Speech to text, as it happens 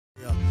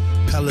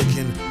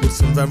elegant with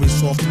some very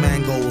soft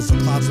mangoes. A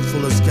closet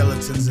full of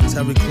skeletons and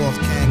terry cloth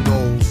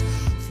kangos.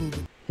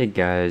 Hey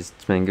guys,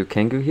 it's Mango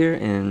Kangu here,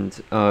 and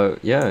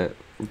yeah,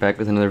 we're back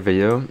with another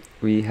video.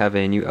 We have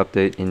a new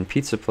update in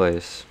Pizza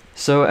Place.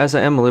 So as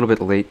I am a little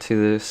bit late to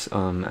this,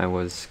 I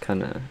was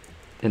kind of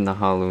in the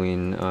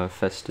Halloween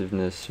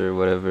festiveness or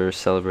whatever,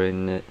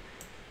 celebrating it.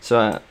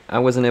 So I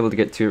wasn't able to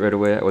get to it right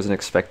away. I wasn't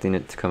expecting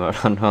it to come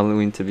out on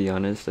Halloween, to be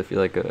honest. I feel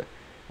like a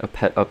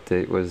pet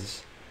update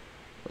was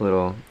a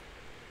little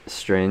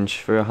strange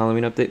for a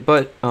Halloween update,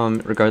 but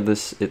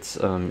regardless, it's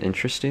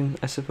interesting,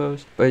 I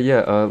suppose. But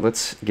yeah,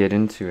 let's get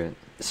into it.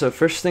 So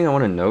first thing I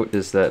want to note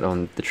is that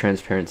the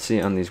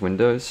transparency on these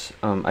windows,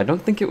 I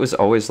don't think it was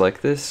always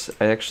like this.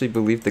 I actually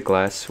believe the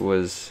glass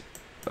was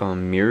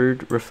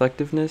mirrored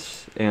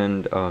reflectiveness,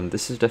 and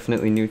this is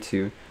definitely new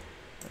too.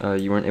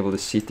 You weren't able to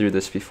see through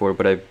this before,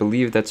 but I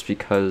believe that's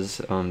because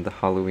the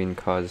Halloween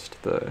caused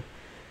the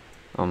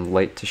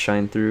light to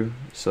shine through.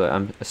 So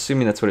I'm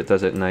assuming that's what it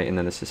does at night, and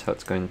then this is how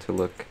it's going to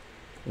look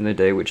in the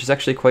day, which is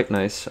actually quite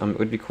nice. It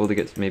would be cool to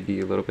get maybe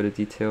a little bit of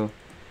detail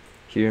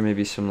here,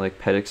 maybe some like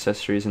pet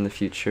accessories in the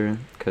future,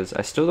 because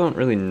I still don't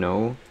really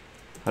know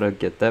how to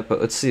get that, but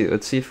let's see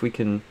if we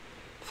can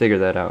figure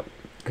that out,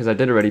 because I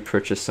did already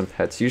purchase some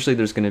pets. Usually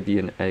there's going to be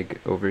an egg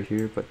over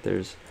here, but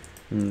there's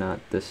not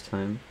this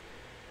time.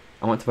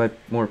 I want to buy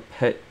more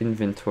pet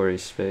inventory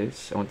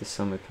space. I want to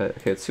sell my pet.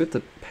 Okay, let's see what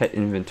the pet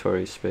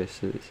inventory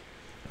space is.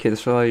 Okay,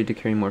 this will allow you to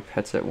carry more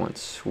pets at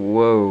once.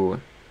 Whoa.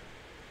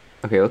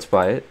 Okay, let's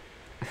buy it.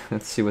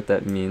 Let's see what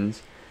that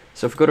means.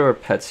 So if we go to our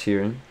pets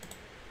here,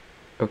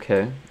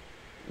 okay,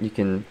 you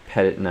can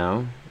pet it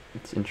now.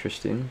 It's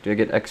interesting. Do I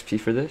get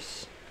XP for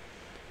this?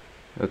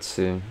 Let's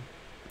see.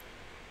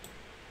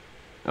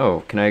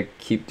 Oh, can I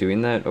keep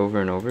doing that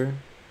over and over?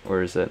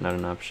 Or is that not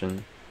an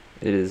option?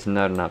 It is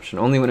not an option.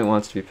 Only when it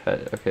wants to be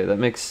pet. Okay, that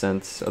makes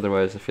sense.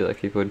 Otherwise, I feel like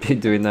people would be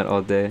doing that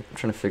all day. I'm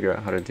trying to figure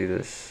out how to do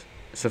this.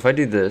 So if I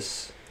do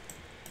this,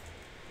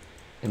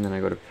 and then I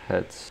go to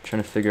pets,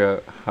 trying to figure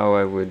out how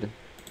I would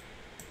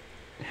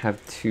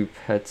have two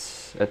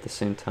pets at the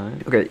same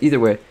time. Okay, either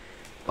way,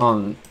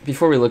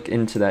 before we look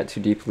into that too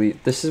deeply,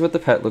 this is what the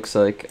pet looks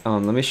like.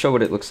 Let me show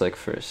what it looks like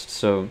first.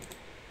 So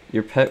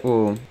your pet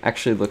will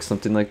actually look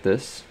something like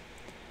this,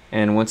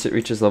 and once it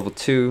reaches level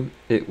 2,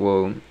 it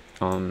will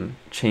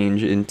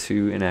change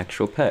into an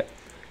actual pet.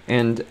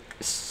 And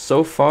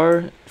so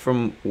far,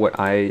 from what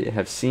I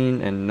have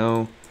seen and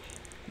know,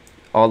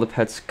 all the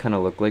pets kind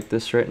of look like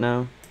this right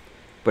now.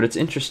 But it's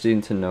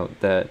interesting to note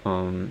that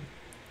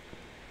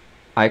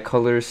eye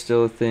color is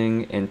still a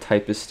thing and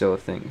type is still a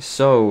thing.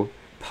 So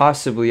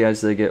possibly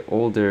as they get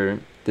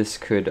older, this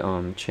could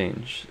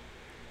change.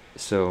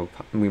 So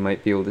we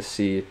might be able to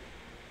see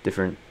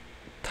different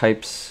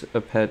types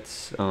of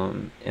pets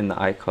in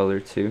the eye color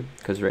too,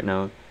 because right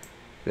now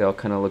they all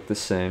kind of look the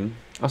same.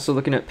 Also,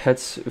 looking at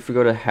pets, if we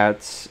go to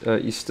hats,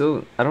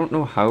 I don't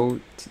know how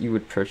you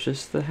would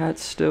purchase the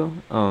hats still.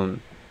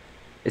 I'm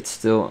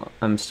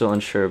still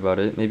unsure about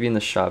it. Maybe in the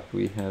shop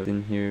we have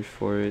in here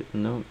for it.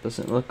 No, it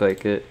doesn't look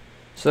like it.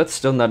 So that's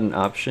still not an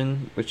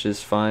option, which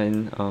is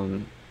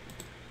fine.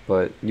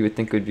 But you would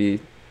think it would be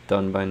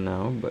done by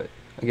now. But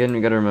again, we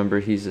gotta remember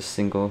he's a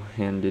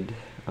single-handed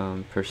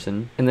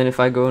person. And then if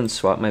I go and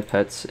swap my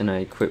pets and I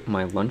equip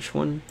my lunch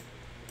one,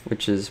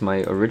 which is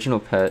my original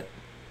pet,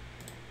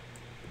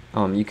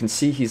 you can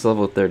see he's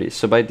level 30.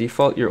 So by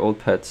default, your old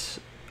pets,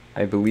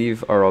 I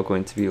believe, are all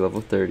going to be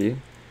level 30.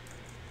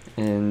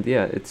 And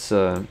yeah, it's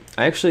I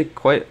actually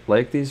quite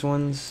like these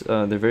ones.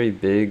 They're very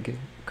big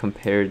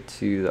compared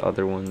to the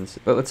other ones.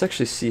 But let's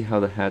actually see how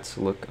the hats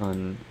look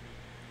on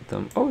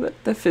them. Oh,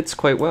 that fits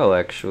quite well,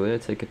 actually. I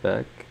take it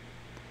back.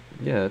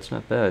 Yeah, it's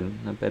not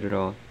bad. Not bad at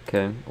all.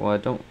 Okay, well, I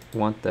don't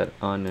want that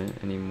on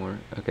it anymore.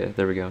 Okay,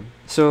 there we go.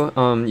 So,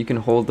 you can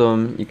hold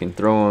them, you can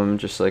throw them,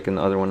 just like in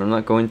the other one. I'm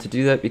not going to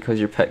do that because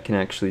your pet can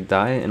actually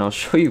die, and I'll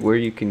show you where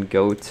you can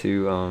go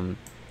to,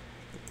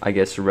 I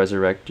guess,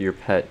 resurrect your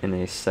pet in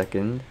a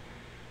second.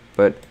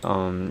 But,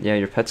 yeah,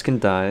 your pets can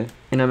die.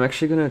 And I'm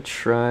actually gonna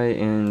try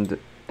and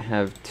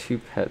have two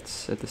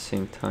pets at the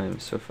same time.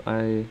 So if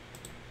I...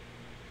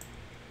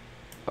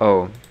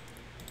 Oh,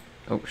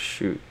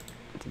 shoot.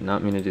 Did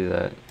not mean to do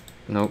that.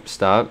 Nope,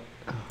 stop.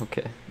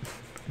 Okay.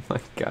 Oh my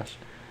gosh.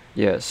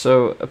 Yeah,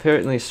 so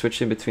apparently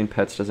switching between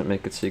pets doesn't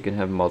make it so you can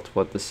have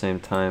multiple at the same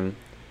time,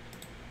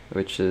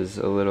 which is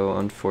a little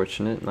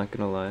unfortunate, not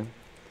gonna lie.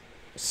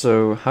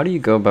 So how do you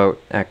go about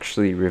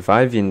actually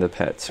reviving the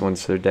pets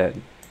once they're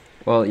dead?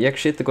 Well, you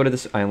actually have to go to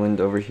this island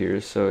over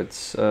here. So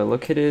it's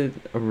located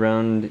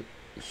around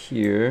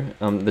here,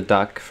 the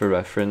dock for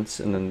reference,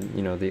 and then,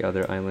 you know, the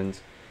other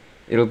islands.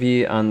 It'll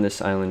be on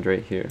this island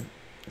right here.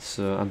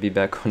 So I'll be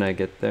back when I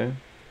get there.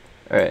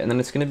 Alright, and then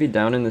it's going to be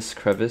down in this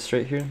crevice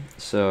right here.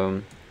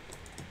 So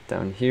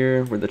down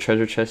here where the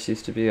treasure chest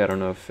used to be. I don't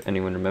know if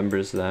anyone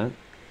remembers that.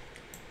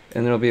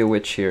 And there'll be a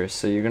witch here.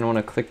 So you're going to want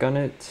to click on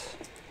it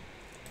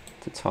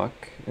to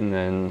talk. And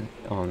then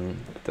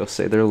they'll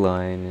say their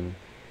line and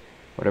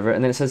whatever.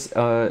 And then it says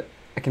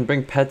I can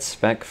bring pets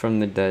back from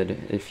the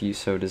dead if you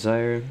so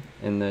desire,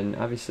 and then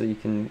obviously you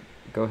can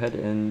go ahead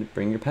and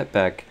bring your pet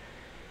back.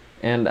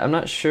 And I'm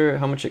not sure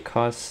how much it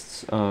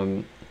costs.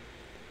 Oh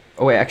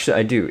wait, actually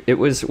I do. It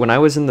was when I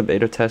was in the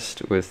beta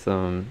test with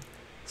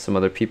some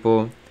other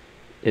people.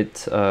 It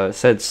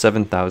said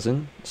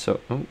 7,000.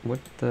 So what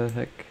the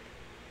heck?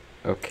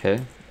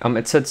 Okay.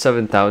 It said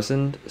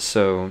 7,000.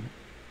 So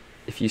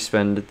if you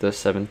spend the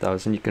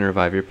 7,000, you can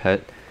revive your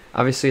pet.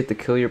 Obviously, you have to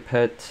kill your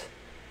pet.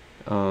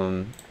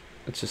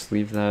 Let's just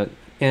leave that.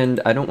 And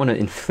I don't want to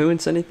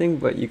influence anything,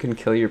 but you can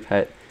kill your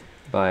pet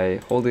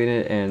by holding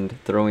it and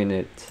throwing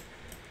it.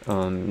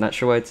 Not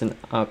sure why it's an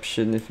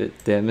option if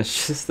it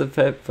damages the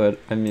pet, but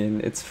I mean,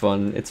 it's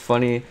fun. It's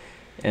funny,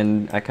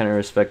 and I kind of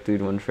respect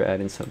Dude One for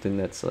adding something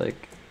that's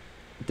like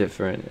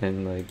different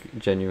and like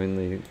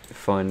genuinely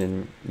fun,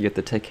 and you have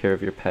to take care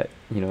of your pet.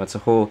 You know, it's a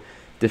whole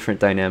different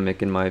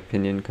dynamic in my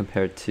opinion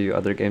compared to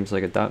other games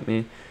like Adopt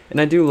Me.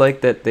 And I do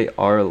like that they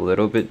are a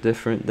little bit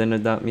different than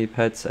Adopt Me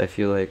pets. I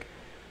feel like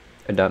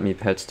Adopt Me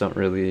pets don't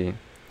really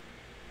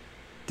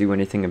do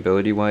anything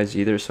ability wise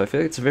either, so I feel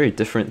like it's a very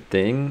different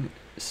thing.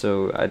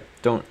 So I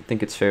don't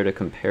think it's fair to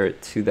compare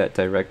it to that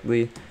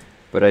directly,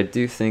 but I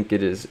do think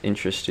it is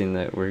interesting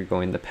that we're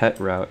going the pet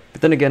route.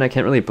 But then again, I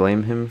can't really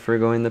blame him for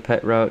going the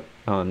pet route.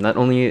 Not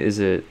only is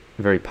it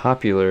very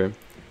popular,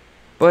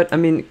 but I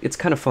mean, it's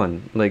kind of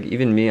fun. Like,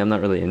 even me, I'm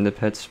not really into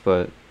pets,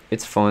 but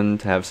it's fun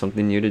to have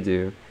something new to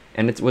do.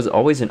 And it was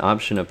always an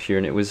option up here,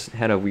 and it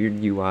had a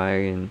weird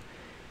UI, and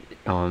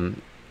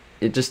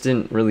it just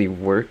didn't really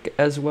work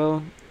as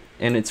well.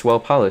 And it's well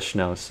polished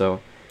now,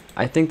 so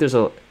I think there's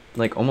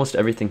like almost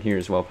everything here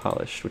is well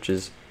polished, which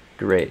is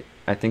great.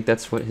 I think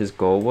that's what his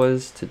goal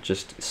was, to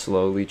just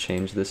slowly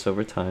change this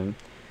over time,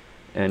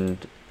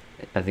 and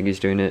I think he's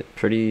doing it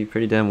pretty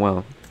damn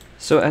well.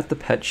 So at the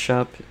pet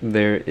shop,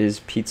 there is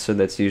pizza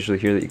that's usually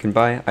here that you can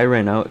buy. I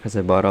ran out because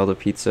I bought all the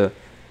pizza.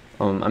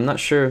 I'm not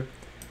sure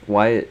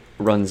why it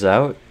runs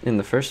out in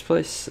the first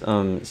place.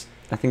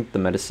 I think the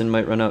medicine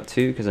might run out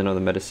too, because I know the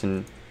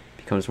medicine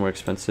becomes more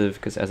expensive,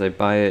 because as I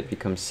buy it, it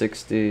becomes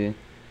 60,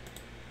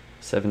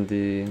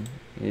 70.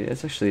 Yeah,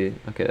 it's actually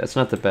okay, that's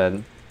not that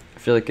bad. I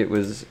feel like it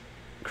was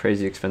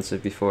crazy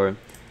expensive before,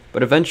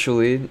 but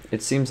eventually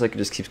it seems like it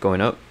just keeps going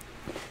up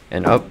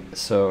and up.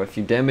 So if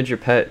you damage your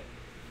pet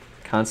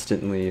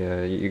constantly,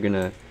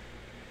 the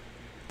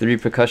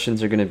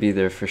repercussions are gonna be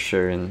there for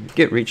sure, and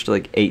get reached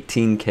like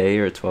 18k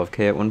or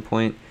 12k at one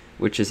point,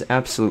 which is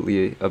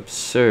absolutely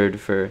absurd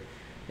for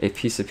a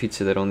piece of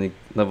pizza that only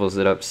levels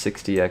it up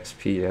 60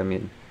 XP. I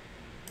mean,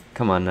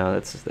 come on now,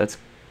 that's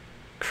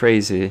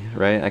crazy,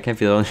 right? I can't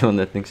be the only one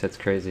that thinks that's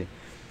crazy.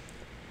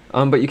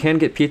 But you can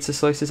get pizza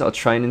slices. I'll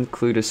try and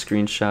include a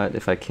screenshot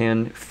if I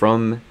can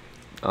from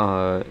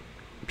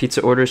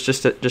pizza orders,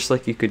 just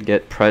like you could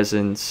get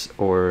presents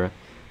or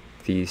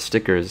the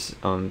stickers.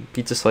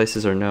 Pizza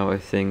slices are now a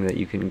thing that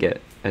you can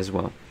get as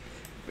well.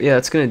 But yeah,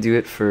 that's gonna do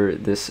it for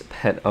this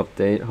pet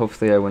update.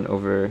 Hopefully I went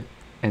over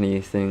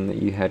anything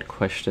that you had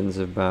questions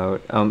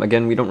about.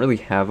 Again, we don't really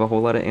have a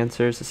whole lot of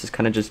answers. This is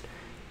kind of just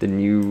the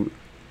new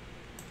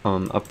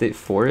update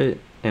for it,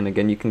 and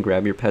again, you can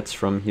grab your pets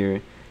from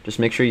here. Just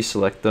make sure you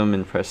select them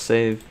and press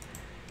save,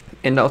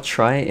 and I'll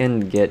try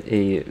and get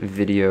a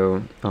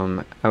video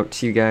out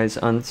to you guys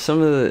on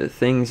some of the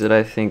things that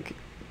I think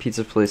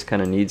Pizza Place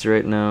kind of needs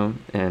right now,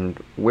 and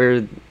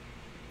where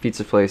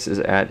Pizza Place is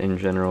at in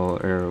general,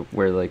 or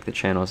where like the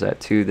channel's at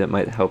too, that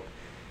might help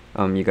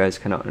you guys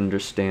kind of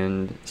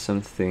understand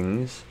some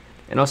things.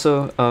 And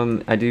also,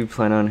 I do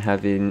plan on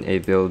having a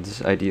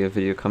builds idea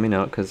video coming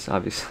out, because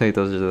obviously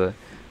those are the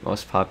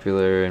most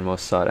popular and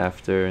most sought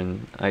after,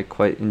 and I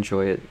quite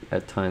enjoy it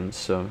at times,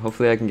 so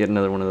hopefully I can get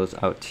another one of those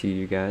out to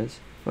you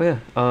guys. Well, yeah,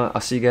 I'll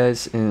see you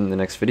guys in the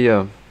next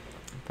video.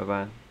 Bye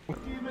bye.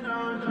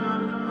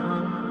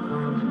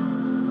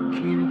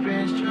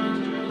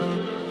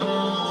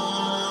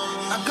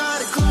 I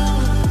got it.